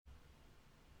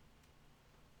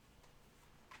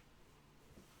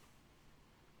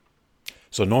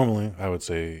So normally I would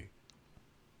say,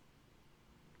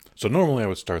 so normally I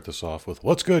would start this off with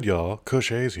 "What's good, y'all? Kush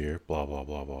Hayes here." Blah blah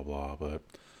blah blah blah. But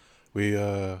we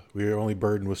are only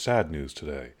burdened with sad news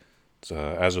today.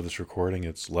 As of this recording,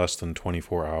 it's less than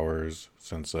 24 hours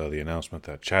since the announcement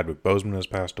that Chadwick Boseman has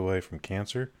passed away from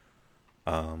cancer.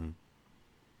 Um,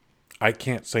 I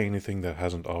can't say anything that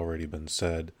hasn't already been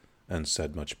said and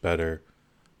said much better.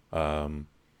 Um,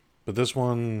 but this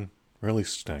one really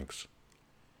stinks.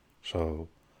 So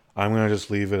I'm gonna just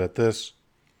leave it at this.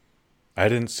 I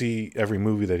didn't see every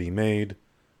movie that he made,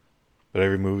 but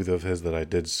every movie of his that I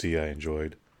did see, I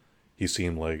enjoyed. He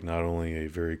seemed like not only a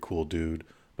very cool dude,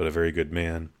 but a very good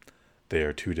man. They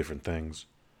are two different things.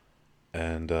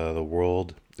 And the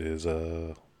world is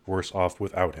worse off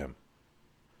without him.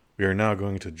 We are now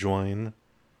going to join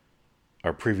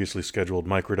our previously scheduled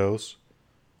microdose,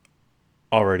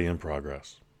 already in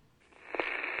progress.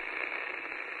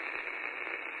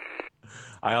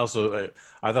 I thought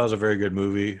it was a very good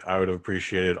movie. I would have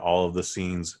appreciated all of the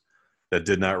scenes that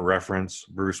did not reference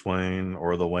Bruce Wayne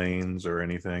or the Waynes or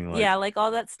anything like. Yeah, like all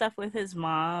that stuff with his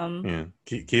mom. Yeah,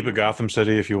 keep it Gotham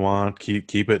City if you want.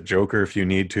 Keep it Joker if you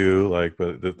need to. Like,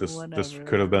 but this could have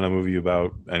Whatever. been a movie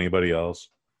about anybody else.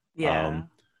 Yeah. Um,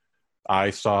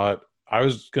 I saw it. I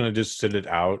was gonna just sit it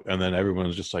out, and then everyone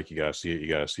was just like, "You gotta see it. You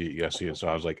gotta see it. You gotta see it." So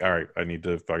I was like, "All right, I need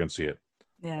to fucking see it."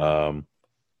 Yeah. Um,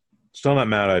 Still not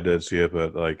mad I did see it,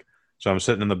 but like, so I'm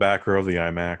sitting in the back row of the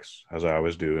IMAX as I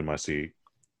always do in my seat.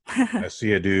 I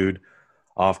see a dude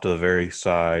off to the very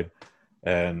side,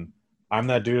 and I'm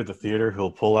that dude at the theater who'll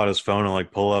pull out his phone and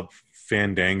like pull up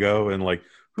Fandango and like,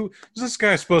 who is this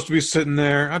guy supposed to be sitting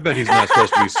there? I bet he's not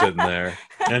supposed to be sitting there.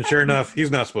 And sure enough, he's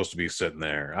not supposed to be sitting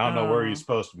there. I don't know where he's Oh.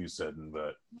 supposed to be sitting,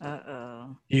 but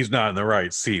Uh-oh. he's not in the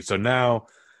right seat. So now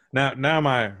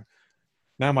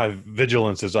my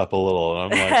vigilance is up a little,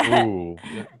 and I'm like,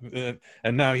 ooh.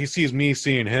 And now he sees me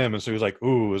seeing him, and so he's like,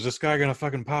 ooh, is this guy gonna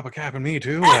fucking pop a cap in me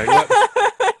too? Like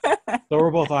what? So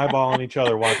we're both eyeballing each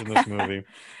other watching this movie,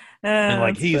 and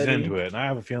like That's he's funny. into it, and I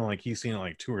have a feeling like he's seen it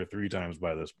like two or three times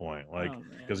by this point, like Oh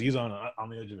because man. he's on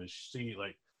the edge of his seat,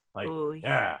 like Oh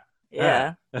yeah,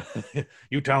 yeah. yeah.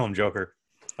 You tell him, Joker.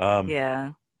 Um,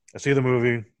 Yeah. I see the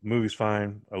movie. The movie's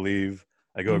fine. I leave.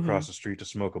 I go Mm-hmm. across the street to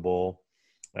smoke a bowl,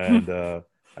 and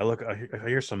I look. I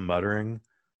hear some muttering,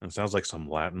 and it sounds like some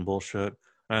Latin bullshit.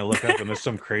 And I look up, and there's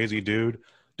some crazy dude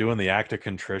doing the act of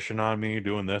contrition on me,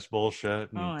 doing this bullshit,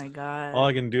 Oh and my all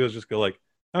I god. can do is just go like,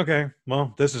 okay,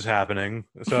 well, this is happening.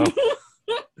 So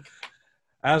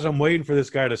as I'm waiting for this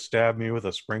guy to stab me with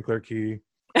a sprinkler key,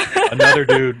 another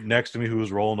dude next to me who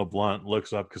was rolling a blunt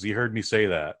looks up because he heard me say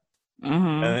that, and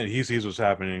Mm-hmm. then he sees what's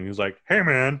happening. He's like, "Hey,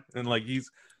 man!" And like he's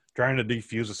trying to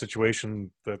defuse a situation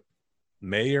that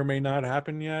may or may not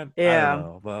happen yet. I don't Yeah.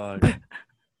 know,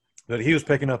 but he was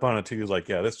picking up on it too. He was like,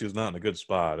 "Yeah, this dude's not in a good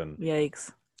spot." And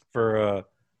Yikes. for uh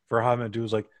for a hot minute, dude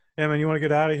was like, "Hey, man, you want to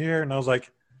get out of here?" And I was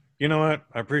like, "You know what?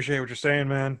 I appreciate what you're saying,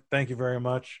 man. Thank you very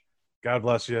much. God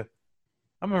bless you.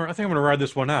 I think I'm gonna ride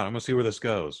this one out. I'm gonna see where this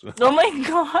goes." Oh my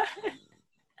god.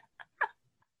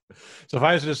 So if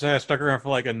I was to say, I stuck around for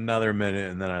like another minute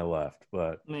and then I left,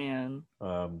 but Man,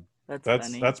 um, that's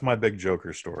funny. that's my big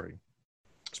Joker story.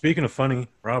 Speaking of funny,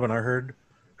 Robin, I heard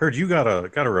you got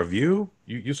a review.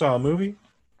 You saw a movie?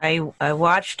 I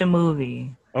watched a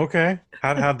movie. Okay.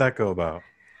 How'd that go about?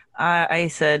 I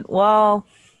said, well,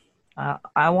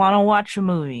 I want to watch a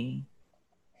movie,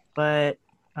 but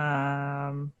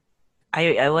um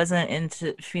I wasn't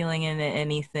into feeling into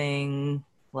anything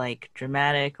like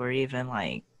dramatic or even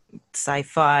like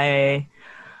sci-fi.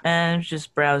 And I was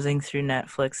just browsing through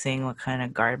Netflix, seeing what kind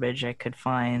of garbage I could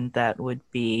find that would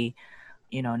be,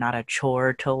 not a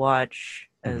chore to watch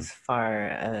Hmm. as far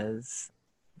as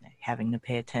having to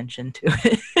pay attention to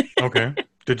it. Okay.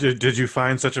 Did you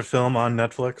find such a film on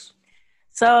Netflix?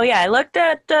 So yeah, I looked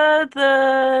at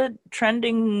the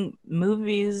trending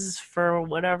movies for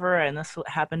whatever, and this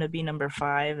happened to be number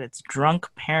five. It's Drunk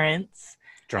Parents.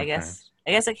 I Drunk guess Parents.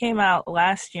 I guess it came out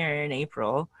last year in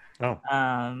April. Oh,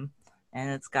 Um,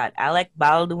 and it's got Alec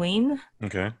Baldwin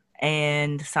okay.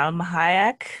 and Salma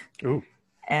Hayek Ooh,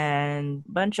 and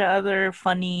a bunch of other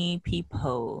funny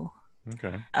people.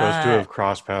 okay. Those two Uh, have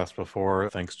crossed paths before,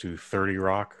 thanks to 30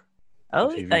 Rock, the oh,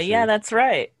 TV yeah, series. that's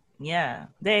right. Yeah,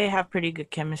 they have pretty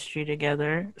good chemistry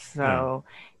together. Yeah. So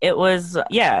it was,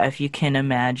 yeah, if you can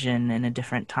imagine in a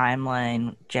different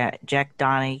timeline, Jack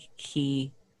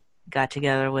Donaghy got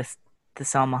together with the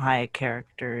Selma Hayek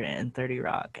character in 30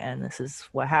 Rock, and this is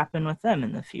what happened with them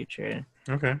in the future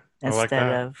Okay. I like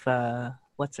instead that. of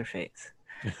what's her face,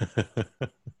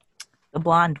 the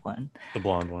blonde one, The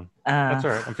blonde one. uh, That's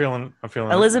all right. I'm feeling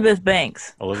it. Elizabeth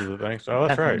Banks. Elizabeth Banks. Oh, that's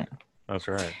That's her right. name. That's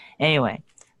right. Anyway,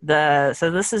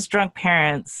 so this is Drunk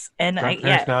Parents, and Drunk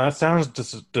Parents. yeah, Now that sounds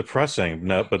depressing.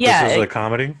 No, but this yeah, is a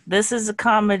comedy. this is a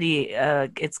comedy.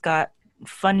 It's got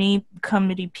funny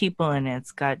comedy people in it.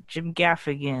 It's got Jim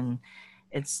Gaffigan.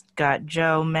 It's got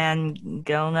Joe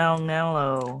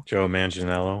Manganiello. Joe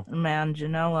Manganiello.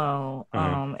 Manganiello.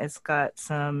 Hmm. It's got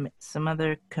some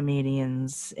other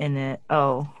comedians in it.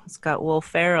 Oh, it's got Will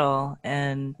Ferrell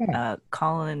and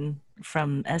Colin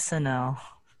from SNL.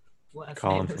 Last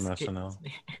Colin name from escapes SNL.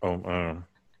 me. Oh,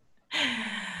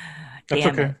 that's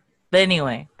Damn okay. it. But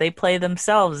anyway, they play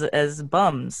themselves as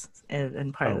bums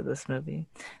in part Oh, of this movie.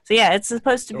 So yeah, it's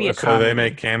supposed to be a so they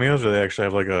make comedy. cameos, or they actually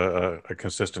have like a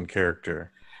consistent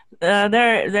character?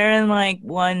 They're in like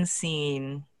one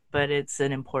scene, but it's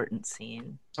an important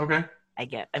scene. Okay. I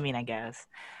guess.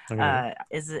 Okay.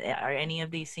 Are any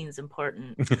of these scenes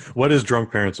important? What is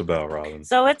Drunk Parents about, Robin?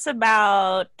 So it's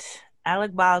about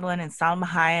Alec Baldwin and Salma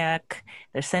Hayek.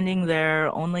 They're sending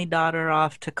their only daughter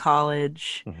off to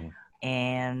college, Hmm.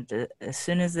 and as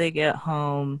soon as they get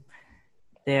home,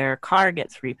 their car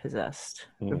gets repossessed,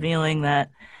 Hmm. revealing that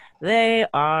they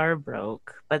are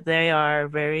broke, but they are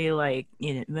very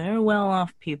very well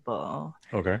off people.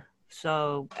 Okay.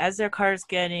 So as their car's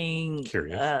getting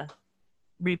Curious.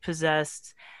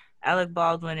 repossessed, Alec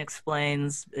Baldwin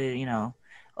explains, a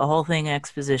whole thing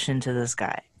exposition to this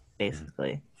guy, Mhm.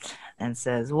 basically, and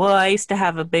says, "Well, I used to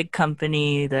have a big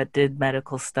company that did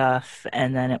medical stuff,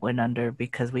 and then it went under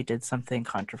because we did something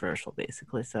controversial,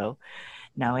 basically. So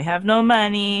now we have no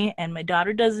money, and my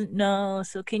daughter doesn't know.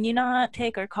 So can you not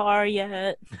take our car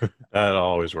yet?" That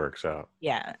always works out.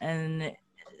 Yeah, and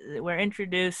we're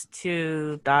introduced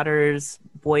to daughter's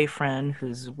boyfriend,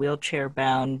 who's wheelchair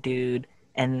bound dude,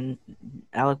 and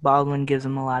Alec Baldwin gives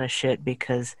him a lot of shit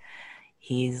because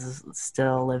he's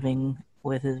still living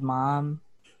with his mom,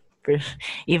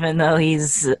 even though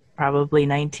he's probably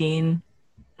 19.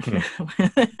 Hmm.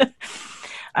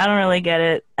 I don't really get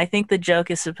it. I think the joke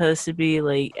is supposed to be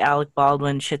like Alec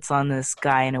Baldwin shits on this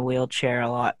guy in a wheelchair a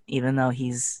lot, even though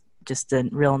he's just a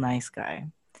real nice guy.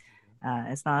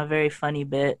 It's not a very funny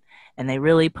bit, and they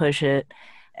really push it.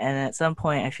 And at some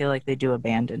point, I feel like they do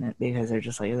abandon it because they're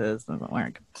just like, this doesn't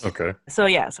work. Okay. So,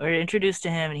 yeah, so we're introduced to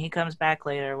him, and he comes back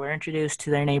later. We're introduced to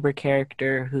their neighbor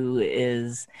character who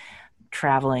is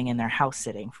traveling and they're house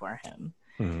sitting for him.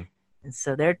 Hmm. And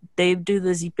so they do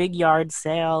this big yard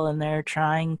sale, and they're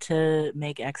trying to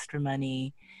make extra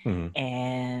money, Hmm.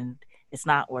 and it's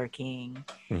not working.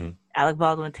 Hmm. Alec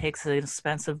Baldwin takes an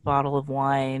expensive bottle of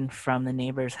wine from the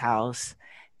neighbor's house,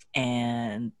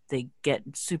 and they get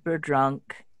super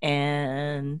drunk,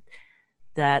 and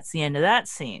that's the end of that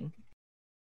scene.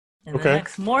 And the Okay.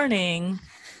 next morning,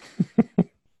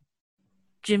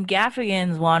 Jim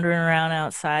Gaffigan's wandering around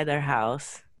outside their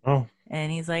house, Oh,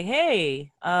 and he's like,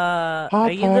 "Hey, are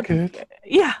Hot you the Pocket.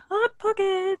 yeah, Hot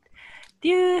Pocket?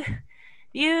 Do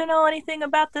you know anything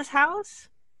about this house?"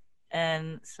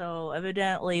 And so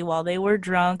evidently, while they were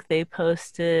drunk, they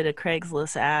posted a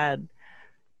Craigslist ad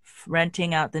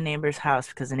renting out the neighbor's house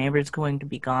because the neighbor's going to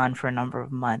be gone for a number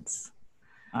of months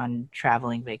on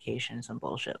traveling vacations and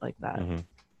bullshit like that. Hmm.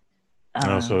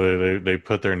 Oh, Uh, so they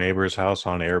put their neighbor's house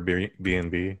on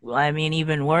Airbnb. well, I mean,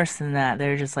 even worse than that,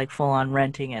 they're just like full on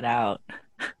renting it out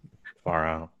Far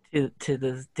out. to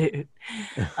this dude.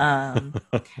 Um,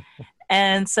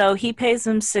 and so he pays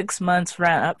them 6 months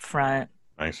rent up front,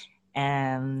 Nice.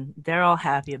 and they're all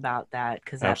happy about that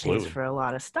because that pays Absolutely. for a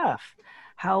lot of stuff.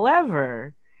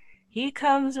 However, he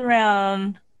comes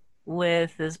around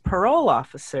with his parole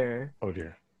officer, Oh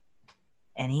dear.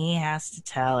 and he has to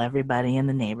tell everybody in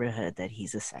the neighborhood that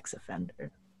he's a sex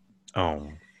offender. Oh.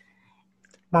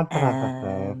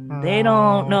 And they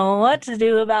don't know what to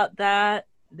do about that.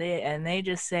 They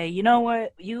just say, "You know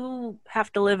what? You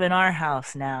have to live in our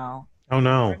house now. Oh We're,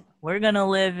 no. we're gonna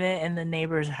live in the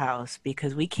neighbor's house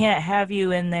because we can't have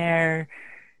you in there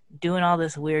doing all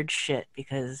this weird shit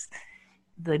because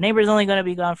the neighbor's only going to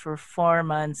be gone for 4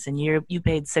 months, and you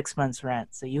paid 6 months rent,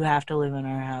 so you have to live in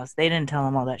our house." They didn't tell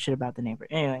him all that shit about the neighbor.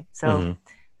 Anyway, so Hmm.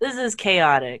 this is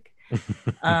chaotic.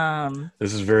 Um,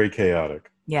 This is very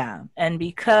chaotic. yeah, and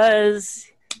because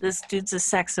this dude's a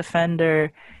sex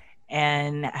offender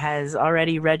and has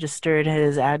already registered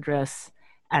his address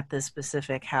at this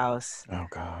specific house, Oh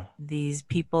God. these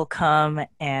people come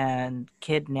and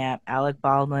kidnap Alec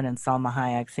Baldwin and Salma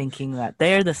Hayek, thinking that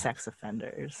they're the sex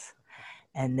offenders,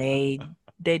 and they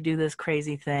do this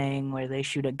crazy thing where they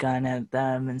shoot a gun at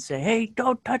them and say, "Hey,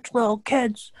 don't touch little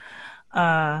kids,"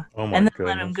 Oh my and then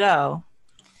let them goodness. go.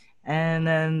 And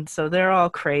then so they're all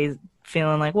crazy,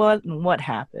 feeling like, what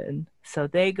happened? So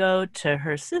they go to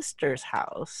her sister's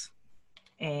house,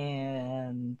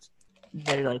 and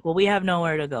they're like, well, we have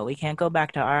nowhere to go. We can't go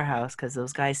back to our house because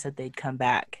those guys said they'd come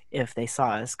back if they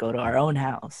saw us go to our own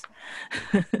house.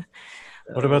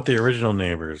 What about So the original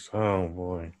neighbors? Oh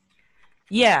boy.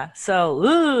 yeah, so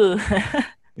ooh.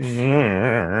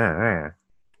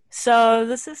 So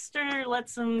the sister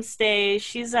lets them stay.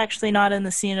 She's actually not in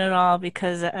the scene at all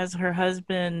because as her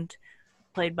husband,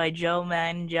 played by Joe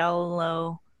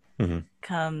Manganiello, Mhm.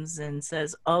 comes and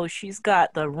says, "Oh, she's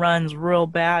got the runs real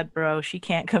bad, bro. She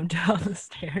can't come down the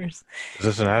stairs." Is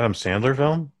this an Adam Sandler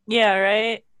film? Yeah,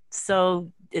 right.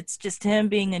 So it's just him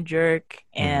being a jerk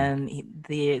Mhm. and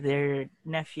their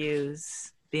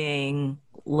nephews being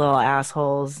little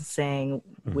assholes, saying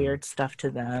Mhm. weird stuff to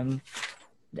them.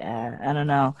 I don't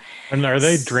know. And are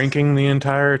they S- drinking the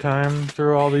entire time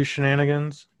through all these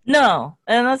shenanigans? No,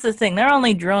 and that's the thing. They're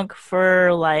only drunk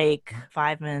for like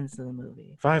 5 minutes of the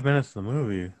movie. 5 minutes of the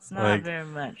movie. It's not Like, very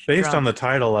much based on drunk. the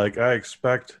title, like I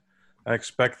expect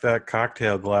that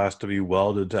cocktail glass to be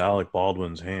welded to Alec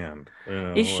Baldwin's hand.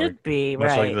 It Like should be, much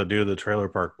like right? the dude, the Trailer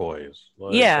Park Boys.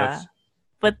 Like Yeah, that's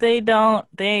but they don't.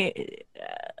 They're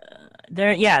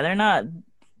not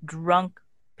drunk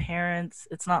parents.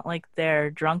 It's not like they're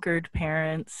drunkard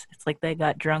parents. It's like they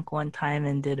got drunk one time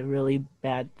and did a really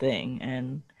bad thing,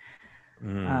 and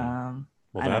mm, um,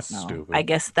 well, I don't that's know. I stupid.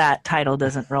 guess that title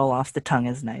doesn't roll off the tongue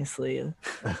as nicely.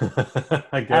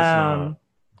 I guess not. Um,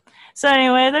 So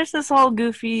anyway, there's this whole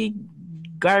goofy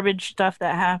garbage stuff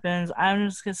that happens. I'm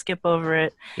just gonna skip over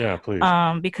it Yeah, please.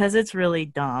 because it's really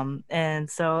dumb. And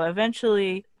so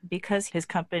eventually, because his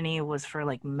company was for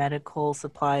like medical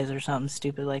supplies or something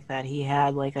stupid like that, he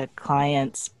had like a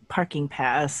client's parking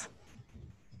pass.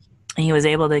 And he was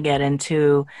able to get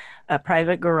into a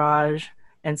private garage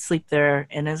and sleep there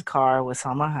in his car with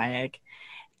Salma Hayek.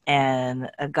 And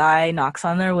a guy knocks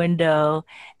on their window,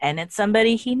 and it's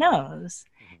somebody he knows.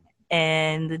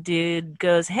 And the dude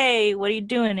goes, "Hey, what are you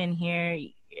doing in here?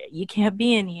 You can't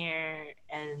be in here."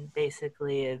 And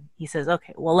basically, he says,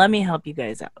 "Okay, well, let me help you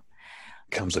guys out."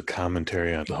 Comes a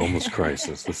commentary on the homeless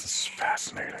crisis. This is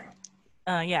fascinating.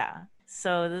 Yeah.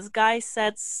 So this guy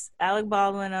sets Alec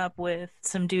Baldwin up with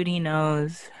some dude he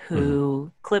knows Mhm.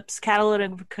 who clips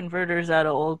catalytic converters out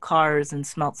of old cars and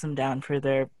smelts them down for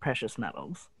their precious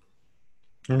metals.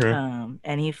 Okay.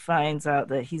 And he finds out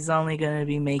that he's only going to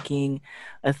be making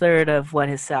a third of what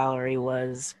his salary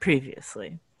was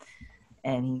previously.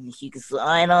 And he goes,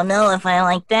 "I don't know if I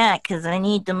like that because I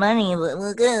need the money."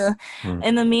 Mhm.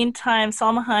 In the meantime,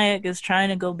 Salma Hayek is trying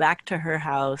to go back to her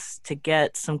house to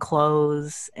get some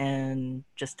clothes and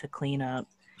just to clean up.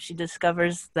 She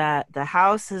discovers that the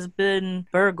house has been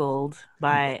burgled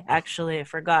by, actually, I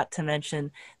forgot to mention,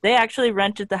 they actually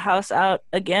rented the house out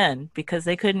again because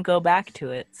they couldn't go back to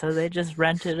it. So they just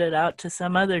rented it out to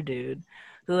some other dude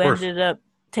who Of course. ended up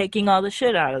taking all the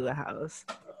shit out of the house.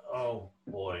 Oh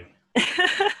boy.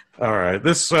 All right.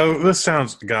 This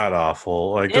sounds god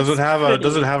awful. Like, It's does it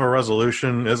pretty. have a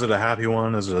resolution? Is it a happy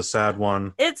one? Is it a sad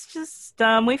one? It's just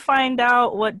we find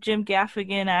out what Jim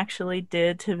Gaffigan actually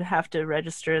did to have to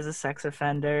register as a sex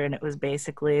offender, and it was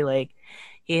basically like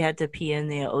he had to pee in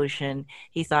the ocean.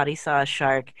 He thought he saw a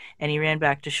shark, and he ran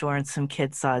back to shore, and some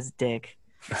kid saw his dick.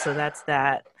 So that's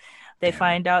that. They Damn it.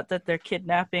 find out that their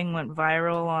kidnapping went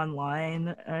viral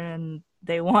online, and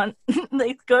they want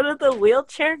they go to the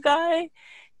wheelchair guy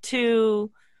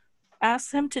to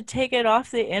ask him to take it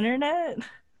off the internet.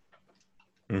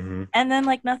 Mm-hmm. And then,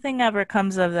 like, nothing ever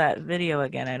comes of that video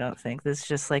again, I don't think. This is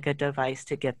just like a device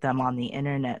to get them on the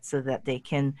internet so that they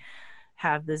can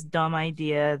have this dumb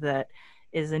idea that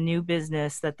is a new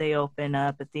business that they open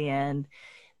up at the end.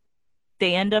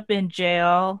 They end up in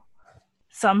jail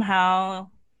somehow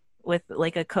with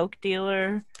like a Coke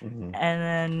dealer, Mm-hmm. and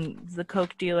then the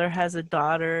Coke dealer has a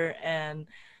daughter, and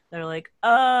they're like,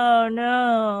 "Oh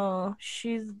no,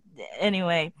 she's."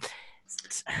 Anyway,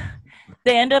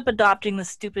 they end up adopting the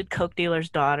stupid Coke dealer's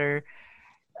daughter.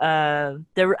 The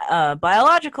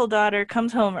biological daughter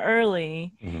comes home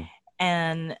early Mm-hmm.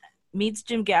 and meets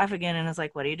Jim Gaffigan and is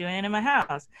like, "What are you doing in my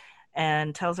house?"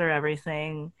 And tells her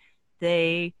everything.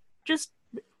 They just,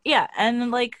 yeah,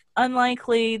 and like,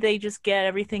 unlikely, they just get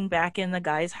everything back in the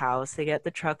guy's house. They get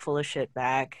the truck full of shit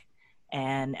back,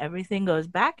 and everything goes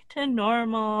back to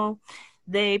normal.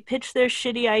 They pitch their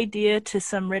shitty idea to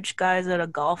some rich guys at a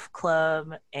golf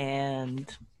club,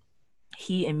 and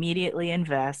he immediately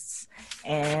invests.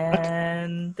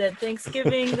 And at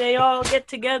Thanksgiving, they all get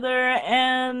together,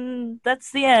 and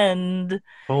that's the end.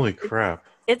 Holy It, crap.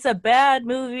 it's a bad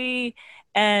movie,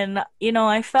 and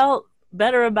I felt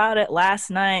better about it last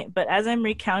night, but as I'm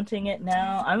recounting it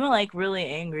now, I'm like really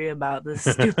angry about this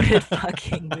stupid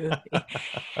fucking movie.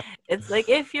 It's like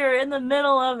if you're in the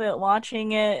middle of it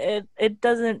watching it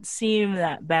doesn't seem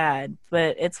that bad.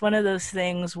 But it's one of those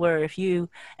things where if you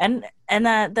and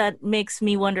that makes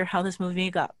me wonder how this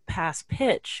movie got past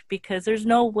pitch, because there's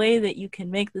no way that you can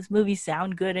make this movie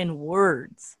sound good in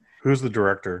words. Who's the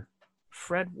director?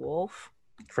 Fred Wolf.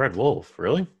 Fred Wolf,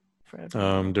 really? Fred Do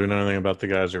you know anything about the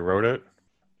guys who wrote it?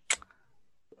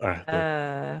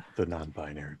 The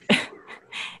non-binary people.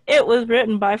 It was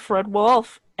written by Fred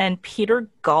Wolf and Peter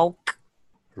Galk.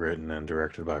 Written and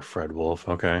directed by Fred Wolf.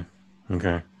 Okay.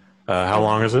 How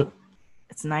long is it?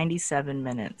 It's 97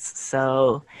 minutes,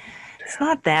 so it's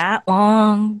not that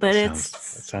long, but it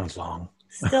sounds long.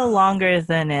 Still longer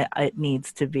than it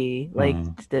needs to be. Like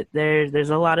there's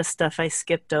a lot of stuff I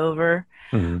skipped over.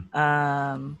 Mm-hmm.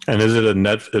 And is it an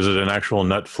actual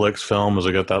Netflix film? Does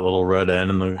it got that little red N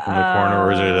in the corner,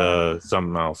 or is it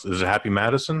something else? Is it Happy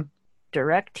Madison?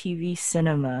 DirecTV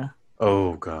Cinema.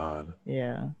 Oh God.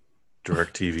 Yeah.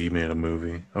 DirecTV made a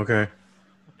movie. Okay.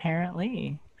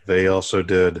 Apparently. They also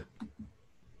did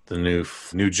the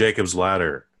new Jacob's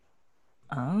Ladder.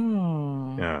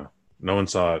 Oh. Yeah. No one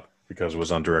saw it because it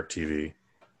was on DirecTV.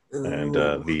 And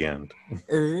the end.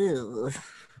 Ooh.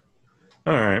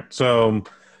 All right. So,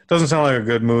 doesn't sound like a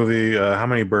good movie. How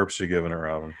many burps are you giving it,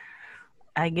 Robin?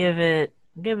 I give it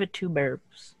 2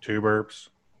 burps. 2 burps?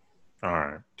 All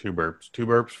right. 2 burps. 2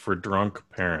 burps for drunk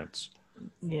parents.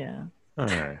 Yeah. All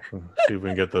right. See if we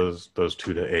can get those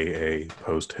 2 to AA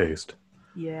post haste.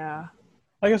 Yeah.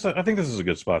 I think this is a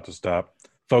good spot to stop.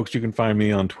 Folks, you can find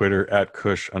me on Twitter at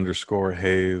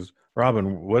 @Kush_Hayes.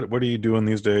 Robin, what are you doing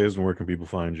these days, and where can people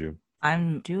find you?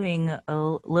 I'm doing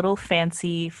a little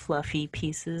fancy, fluffy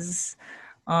pieces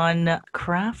on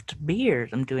craft beer.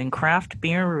 I'm doing craft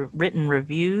beer written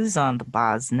reviews on the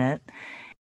Bosnet.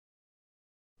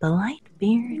 The Light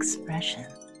Beer Expression.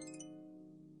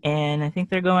 And I think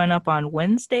they're going up on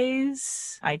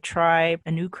Wednesdays. I try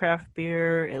a new craft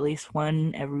beer, at least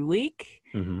one every week.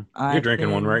 Mm-hmm. You're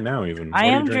drinking one right now, even. I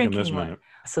am drinking this minute.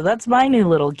 So that's my new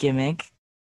little gimmick.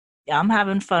 I'm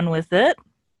having fun with it.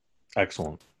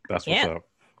 Excellent. That's what's up.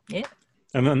 Yeah.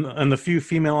 And the few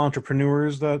female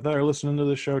entrepreneurs that are listening to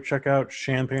the show, check out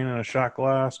Champagne in a Shot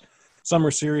Glass,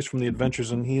 summer series from the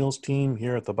Adventures in Heels team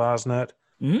here at the Bosnet.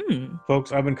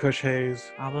 Folks, I've been Kush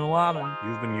Hayes. I've been Wobbin.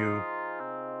 You've been you.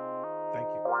 Thank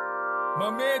you.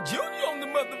 My man Junior on the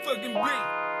motherfucking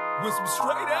beat with some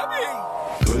straight up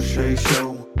heat. Kush Hayes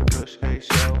Show. Kush Hayes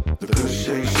Show. The Kush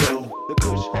Hayes Show. The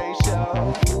Kush Hayes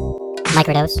Show.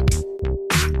 Microdose.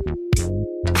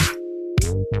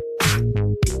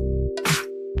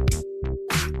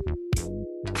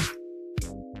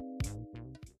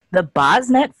 The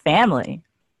Bosnet family.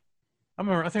 I think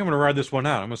I'm going to ride this one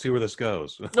out. I'm going to see where this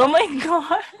goes. Oh my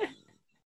God.